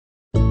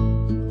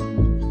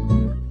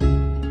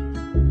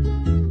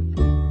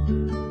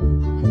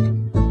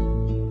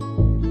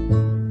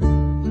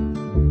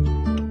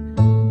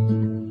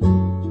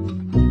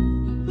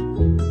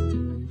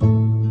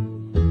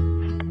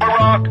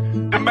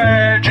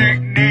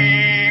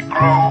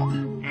Negro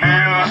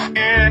lives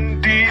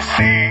in D.C.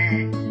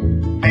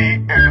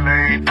 The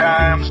L.A.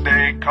 Times,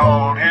 they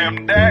called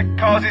him that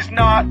 'cause he's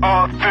not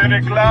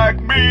authentic like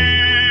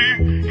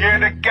me. Yeah,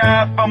 the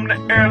guy from the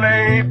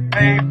L.A.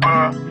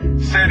 paper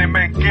said he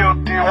make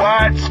guilty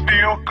whites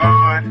feel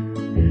good.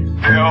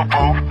 They'll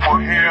vote for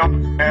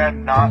him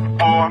and not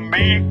for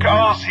me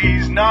 'cause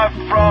he's not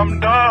from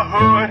the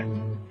hood.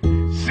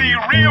 See,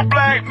 real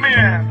black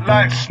men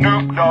like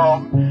Snoop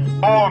Dogg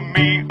or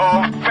me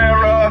or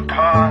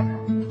Farrakhan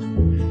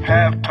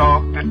have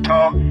talked the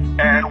talk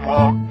and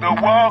walked the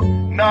walk,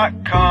 not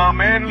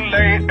coming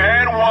late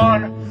and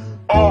won.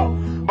 Oh,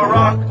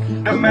 Barack,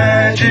 the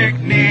magic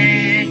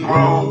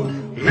Negro,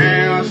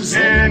 lives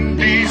in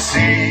D.C.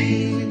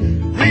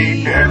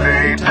 The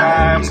L.A.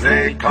 Times,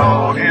 they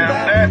called him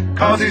that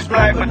 'cause he's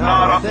black but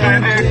not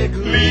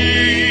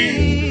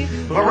authentically.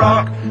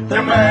 Barack,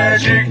 the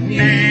magic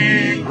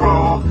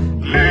Negro,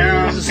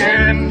 lives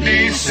in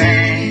D.C.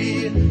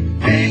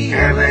 The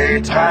L.A.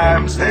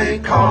 Times, they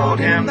called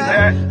him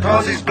that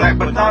 'cause he's black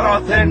but not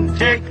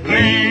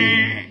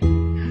authentically.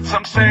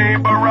 Some say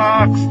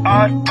Barack's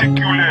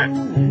articulate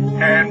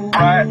and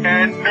bright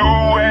and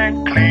new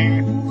and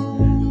clean.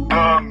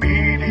 The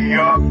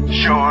media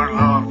sure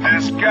love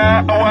this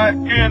guy, oh,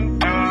 an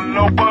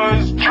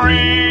interloper's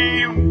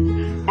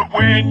dream. But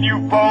when you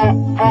vote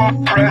for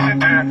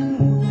president,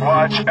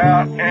 watch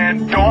out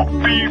and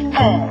don't be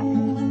fooled.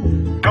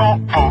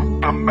 Don't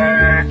vote the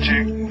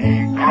magic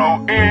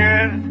Negro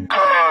in,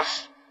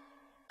 'cause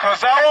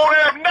I won't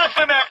have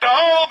nothing after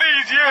all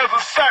these years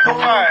of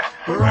sacrifice.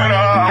 And I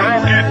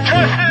won't get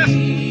justice.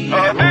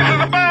 This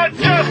is about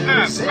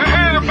justice. This is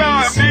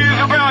about me.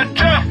 It's about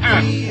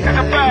justice. It's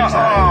about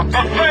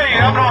buffet.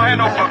 I don't have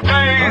no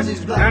buffets.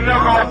 There's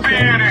not gonna be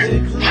any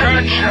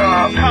church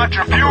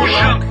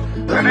contribution.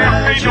 And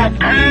there'll be no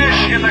cash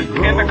in the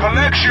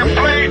collection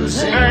plate.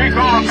 There ain't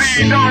gonna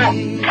be no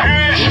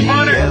cash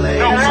money,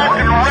 no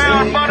walking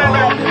around money,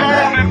 no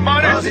folding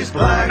money.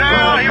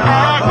 Now he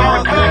Barack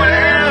gonna come in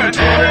here and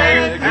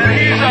say that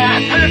he's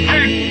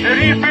authentic, that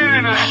he's been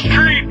in the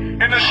street,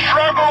 in the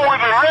struggle with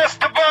the rest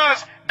of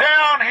us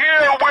down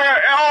here where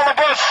all of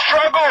us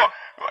struggle.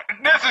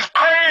 This is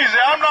crazy.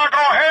 I'm not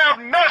gonna have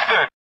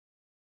nothing.